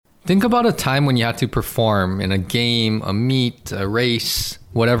Think about a time when you had to perform in a game, a meet, a race,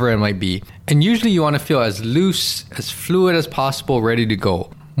 whatever it might be. And usually you want to feel as loose, as fluid as possible, ready to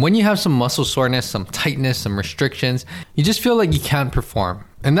go. When you have some muscle soreness, some tightness, some restrictions, you just feel like you can't perform.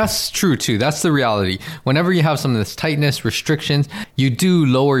 And that's true too. That's the reality. Whenever you have some of this tightness, restrictions, you do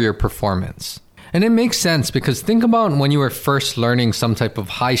lower your performance. And it makes sense because think about when you were first learning some type of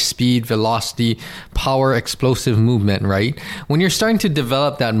high speed, velocity, power, explosive movement, right? When you're starting to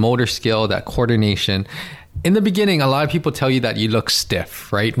develop that motor skill, that coordination, in the beginning, a lot of people tell you that you look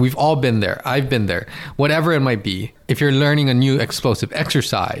stiff, right? We've all been there. I've been there. Whatever it might be. If you're learning a new explosive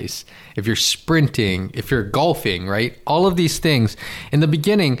exercise, if you're sprinting, if you're golfing, right? All of these things, in the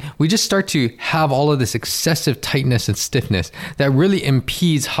beginning, we just start to have all of this excessive tightness and stiffness that really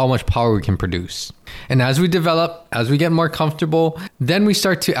impedes how much power we can produce. And as we develop, as we get more comfortable, then we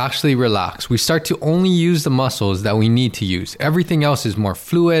start to actually relax. We start to only use the muscles that we need to use. Everything else is more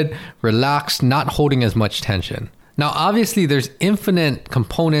fluid, relaxed, not holding as much tension. Now, obviously, there's infinite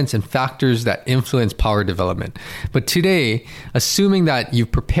components and factors that influence power development. But today, assuming that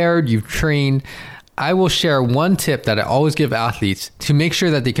you've prepared, you've trained, I will share one tip that I always give athletes to make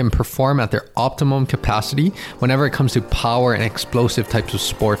sure that they can perform at their optimum capacity whenever it comes to power and explosive types of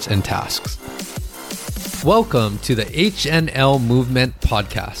sports and tasks. Welcome to the HNL Movement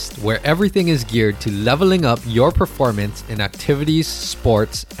Podcast, where everything is geared to leveling up your performance in activities,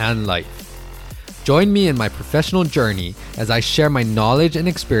 sports, and life. Join me in my professional journey as I share my knowledge and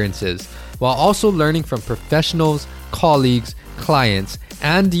experiences while also learning from professionals, colleagues, clients,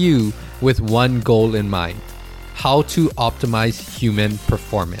 and you with one goal in mind: how to optimize human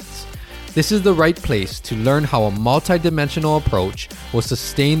performance. This is the right place to learn how a multidimensional approach will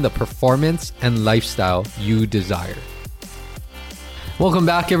sustain the performance and lifestyle you desire. Welcome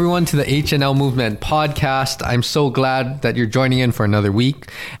back, everyone, to the HNL Movement Podcast. I'm so glad that you're joining in for another week.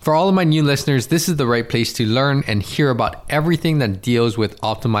 For all of my new listeners, this is the right place to learn and hear about everything that deals with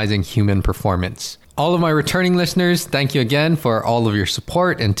optimizing human performance. All of my returning listeners, thank you again for all of your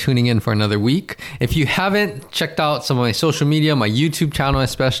support and tuning in for another week. If you haven't checked out some of my social media, my YouTube channel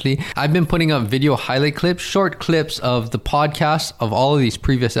especially, I've been putting up video highlight clips, short clips of the podcast of all of these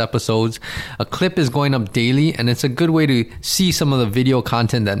previous episodes. A clip is going up daily, and it's a good way to see some of the video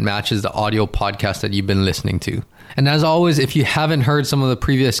content that matches the audio podcast that you've been listening to. And as always, if you haven't heard some of the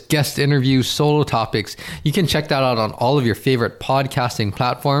previous guest interviews, solo topics, you can check that out on all of your favorite podcasting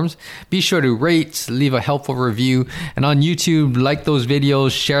platforms. Be sure to rate, leave a helpful review, and on YouTube, like those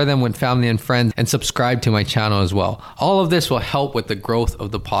videos, share them with family and friends, and subscribe to my channel as well. All of this will help with the growth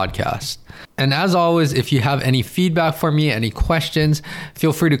of the podcast. And as always, if you have any feedback for me, any questions,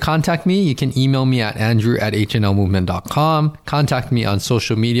 feel free to contact me. You can email me at andrew@hnlmovement.com, contact me on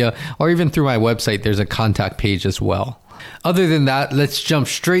social media, or even through my website, there's a contact page as well. Other than that, let's jump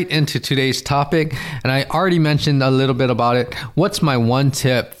straight into today's topic. And I already mentioned a little bit about it. What's my one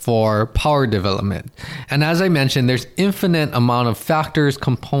tip for power development? And as I mentioned, there's infinite amount of factors,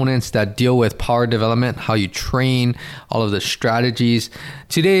 components that deal with power development, how you train, all of the strategies.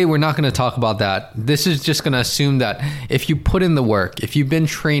 Today, we're not going to talk about that. This is just going to assume that if you put in the work, if you've been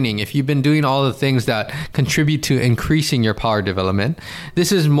training, if you've been doing all the things that contribute to increasing your power development,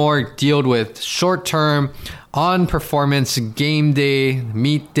 this is more dealt with short-term, on performance, game day,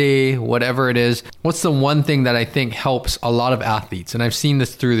 meet day, whatever it is. What's the one thing that I think helps a lot of athletes? And I've seen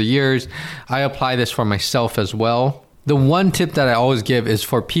this through the years. I apply this for myself as well. The one tip that I always give is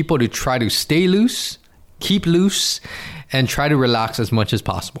for people to try to stay loose, keep loose, and try to relax as much as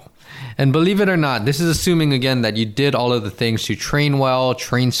possible. And believe it or not, this is assuming again that you did all of the things to train well,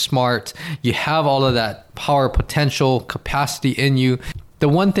 train smart. You have all of that power potential, capacity in you. The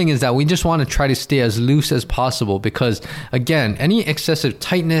one thing is that we just want to try to stay as loose as possible because, again, any excessive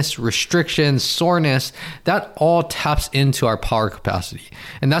tightness, restrictions, soreness, that all taps into our power capacity.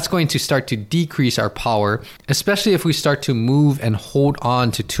 And that's going to start to decrease our power, especially if we start to move and hold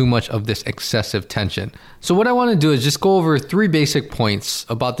on to too much of this excessive tension. So what I want to do is just go over 3 basic points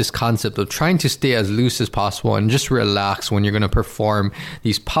about this concept of trying to stay as loose as possible and just relax when you're going to perform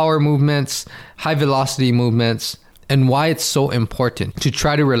these power movements, high velocity movements, and why it's so important to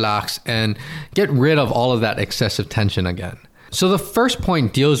try to relax and get rid of all of that excessive tension again. So the first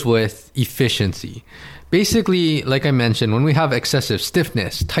point deals with efficiency. Basically, like I mentioned, when we have excessive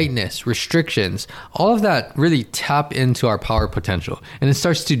stiffness, tightness, restrictions, all of that really tap into our power potential and it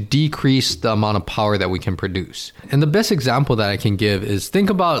starts to decrease the amount of power that we can produce. And the best example that I can give is think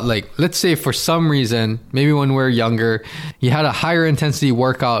about let's say for some reason, maybe when we were younger, you had a higher intensity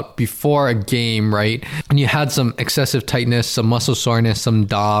workout before a game, right? And you had some excessive tightness, some muscle soreness, some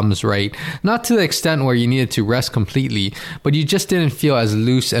DOMs, right? Not to the extent where you needed to rest completely, but you you just didn't feel as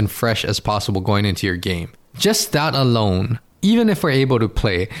loose and fresh as possible going into your game. Just that alone, even if we're able to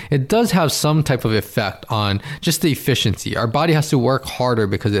play, it does have some type of effect on just the efficiency. Our body has to work harder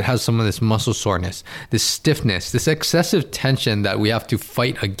because it has some of this muscle soreness, this stiffness, this excessive tension that we have to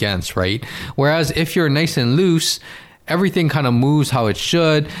fight against, right? Whereas if you're nice and loose, everything kind of moves how it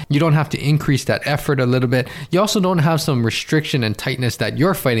should. You don't have to increase that effort a little bit. You also don't have some restriction and tightness that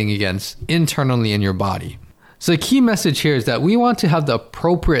you're fighting against internally in your body. So the key message here is that we want to have the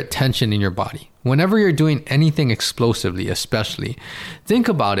appropriate tension in your body. Whenever you're doing anything explosively, especially, think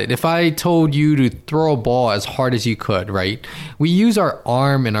about it. If I told you to throw a ball as hard as you could, right? We use our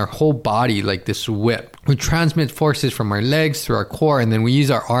arm and our whole body like this whip. We transmit forces from our legs through our core, and then we use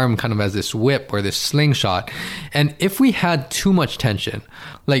our arm kind of as this whip or this slingshot. And if we had too much tension,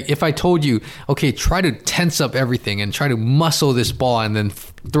 like if I told you, okay, try to tense up everything and try to muscle this ball and then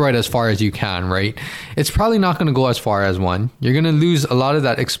throw it as far as you can, right? It's probably not going to go as far as one. You're going to lose a lot of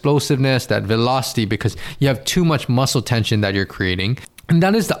that explosiveness, that velocity, because you have too much muscle tension that you're creating. And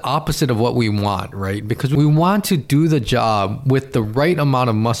that is the opposite of what we want, right? Because we want to do the job with the right amount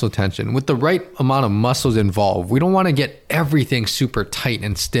of muscle tension, with the right amount of muscles involved. We don't want to get everything super tight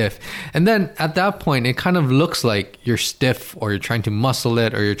and stiff. And then at that point, it kind of looks like you're stiff or you're trying to muscle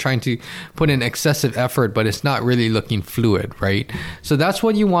it or you're trying to put in excessive effort, but it's not really looking fluid, right? So that's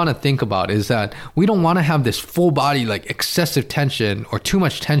what you want to think about, is that we don't want to have this full body, like excessive tension or too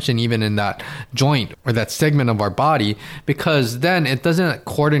much tension even in that joint or that segment of our body, because then it doesn't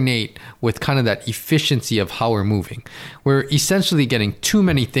coordinate with kind of that efficiency of how we're moving. We're essentially getting too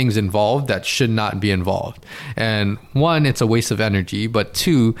many things involved that should not be involved. And one, it's a waste of energy, but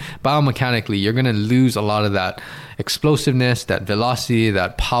two, biomechanically, you're going to lose a lot of that explosiveness, that velocity,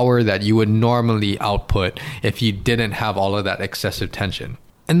 that power that you would normally output if you didn't have all of that excessive tension.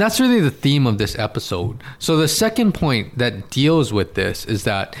 And that's really the theme of this episode. So the second point that deals with this is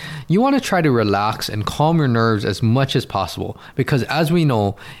that you want to try to relax and calm your nerves as much as possible. Because as we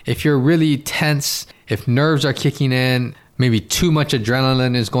know, if you're really tense, if nerves are kicking in, maybe too much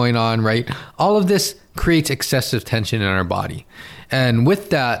adrenaline is going on, right? All of this creates excessive tension in our body. And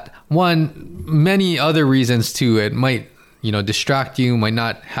with that, many other reasons too, it might distract you, might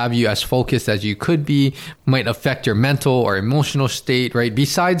not have you as focused as you could be, might affect your mental or emotional state, right?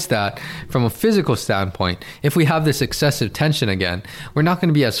 Besides that, from a physical standpoint, if we have this excessive tension again, we're not going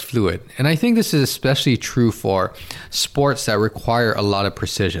to be as fluid. And I think this is especially true for sports that require a lot of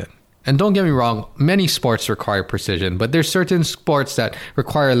precision. And don't get me wrong, many sports require precision, but there's certain sports that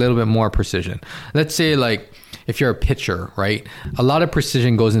require a little bit more precision. Let's say like if you're a pitcher, right? A lot of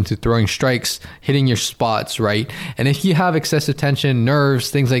precision goes into throwing strikes, hitting your spots, right? And if you have excessive tension, nerves,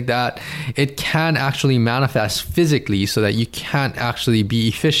 things like that, it can actually manifest physically so that you can't actually be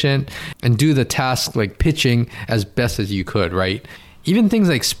efficient and do the task like pitching as best as you could, right? Even things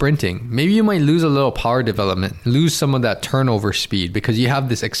like sprinting, maybe you might lose a little power development, lose some of that turnover speed because you have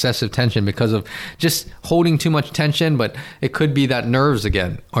this excessive tension because of just holding too much tension, but it could be that nerves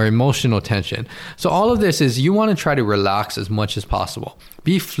again or emotional tension. So all of this is you want to try to relax as much as possible.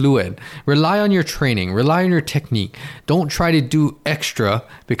 Be fluid. Rely on your training. Rely on your technique. Don't try to do extra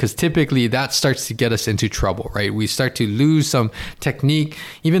because typically that starts to get us into trouble, right? We start to lose some technique.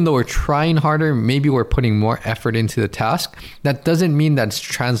 Even though we're trying harder, maybe we're putting more effort into the task. That doesn't mean that it's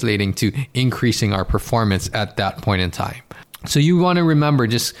translating to increasing our performance at that point in time. So you want to remember,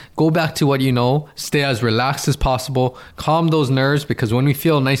 just go back to what you know, stay as relaxed as possible, calm those nerves, because when we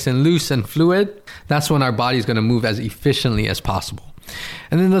feel nice and loose and fluid, that's when our body is going to move as efficiently as possible.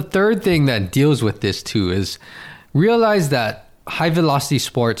 And then the third thing that deals with this too is realize that high velocity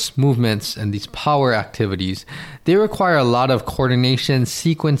sports, movements, and these power activities, they require a lot of coordination,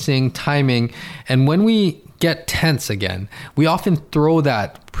 sequencing, timing. And when we get tense again, we often throw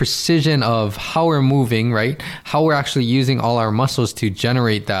that precision of how we're moving, right? How we're actually using all our muscles to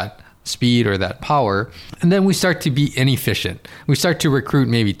generate that speed or that power. And then we start to be inefficient. We start to recruit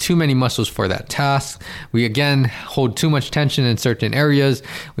maybe too many muscles for that task. We again hold too much tension in certain areas.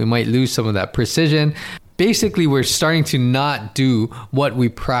 We might lose some of that precision. Basically, we're starting to not do what we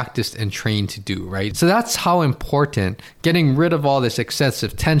practiced and trained to do, right? So that's how important getting rid of all this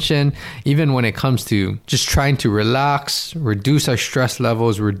excessive tension, even when it comes to just trying to relax, reduce our stress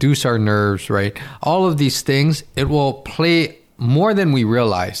levels, reduce our nerves, right? All of these things, it will play more than we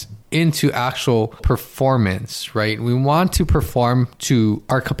realize into actual performance, right? We want to perform to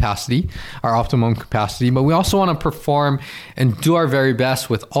our capacity, our optimum capacity, but we also want to perform and do our very best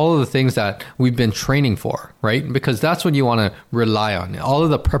with all of the things that we've been training for, right? Because that's what you want to rely on. All of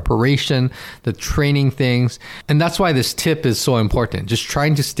the preparation, the training things. And that's why this tip is so important. Just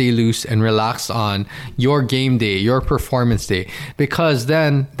trying to stay loose and relax on your game day, your performance day, because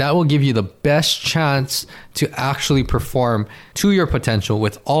then that will give you the best chance to actually perform to your potential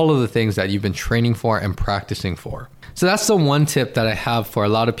with all of the things that you've been training for and practicing for. So that's the one tip that I have for a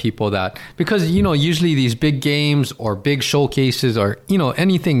lot of people, that because, usually these big games or big showcases or,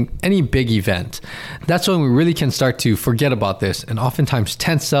 any big event, that's when we really can start to forget about this and oftentimes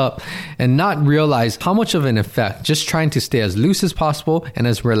tense up and not realize how much of an effect just trying to stay as loose as possible and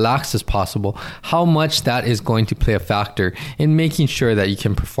as relaxed as possible, how much that is going to play a factor in making sure that you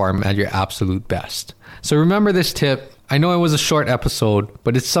can perform at your absolute best. So remember this tip. I know it was a short episode,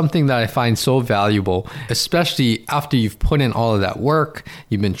 but it's something that I find so valuable, especially after you've put in all of that work,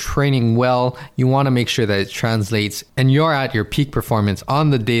 you've been training well, you want to make sure that it translates and you're at your peak performance on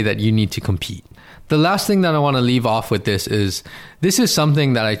the day that you need to compete. The last thing that I want to leave off with this is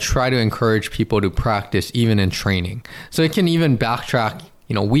something that I try to encourage people to practice even in training. So it can even backtrack,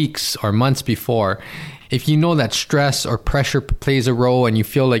 weeks or months before. If you know that stress or pressure plays a role and you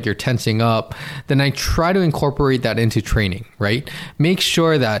feel like you're tensing up, then I try to incorporate that into training, right? Make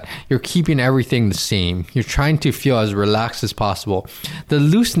sure that you're keeping everything the same. You're trying to feel as relaxed as possible. The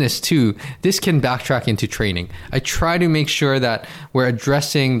looseness too, this can backtrack into training. I try to make sure that we're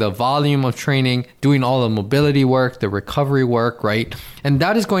addressing the volume of training, doing all the mobility work, the recovery work, right? And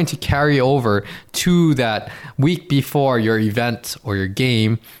that is going to carry over to that week before your event or your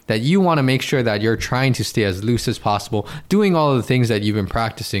game, that you want to make sure that you're trying to stay as loose as possible, doing all of the things that you've been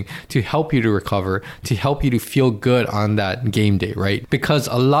practicing to help you to recover, to help you to feel good on that game day, right? Because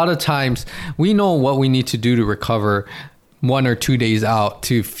a lot of times we know what we need to do to recover 1 or 2 days out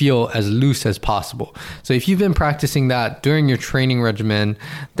to feel as loose as possible. So if you've been practicing that during your training regimen,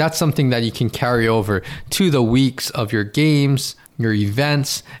 that's something that you can carry over to the weeks of your games, your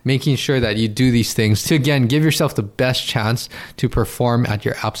events, making sure that you do these things to, again, give yourself the best chance to perform at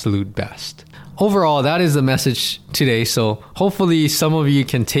your absolute best. Overall, that is the message today. So hopefully some of you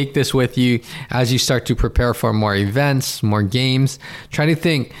can take this with you as you start to prepare for more events, more games. Try to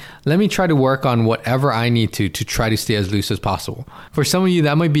think, let me try to work on whatever I need to try to stay as loose as possible. For some of you,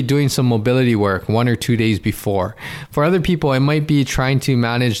 that might be doing some mobility work 1 or 2 days before. For other people, it might be trying to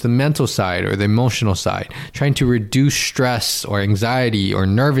manage the mental side or the emotional side, trying to reduce stress or anxiety or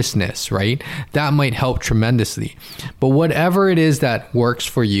nervousness, right? That might help tremendously. But whatever it is that works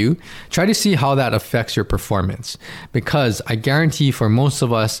for you, try to see how that affects your performance. Because I guarantee for most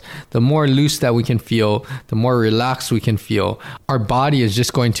of us, the more loose that we can feel, the more relaxed we can feel, our body is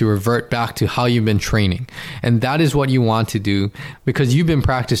just going to revert back to how you've been training. And that is what you want to do, because you've been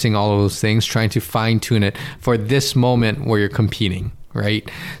practicing all of those things, trying to fine tune it for this moment where you're competing, right?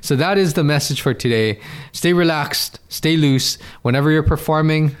 So that is the message for today. Stay relaxed, stay loose. Whenever you're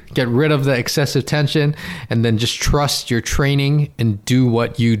performing, get rid of the excessive tension and then just trust your training and do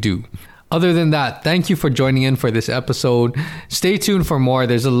what you do. Other than that, thank you for joining in for this episode. Stay tuned for more.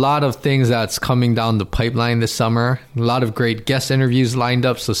 There's a lot of things that's coming down the pipeline this summer. A lot of great guest interviews lined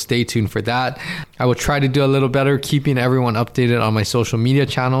up, so stay tuned for that. I will try to do a little better keeping everyone updated on my social media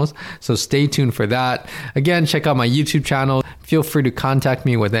channels, so stay tuned for that. Again, check out my YouTube channel. Feel free to contact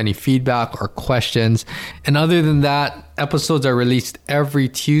me with any feedback or questions. And other than that, episodes are released every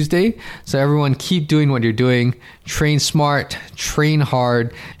Tuesday. So everyone keep doing what you're doing. Train smart, train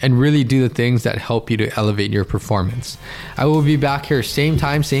hard, and really do the things that help you to elevate your performance. I will be back here same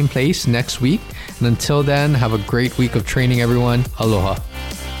time, same place next week. And until then, have a great week of training, everyone. Aloha.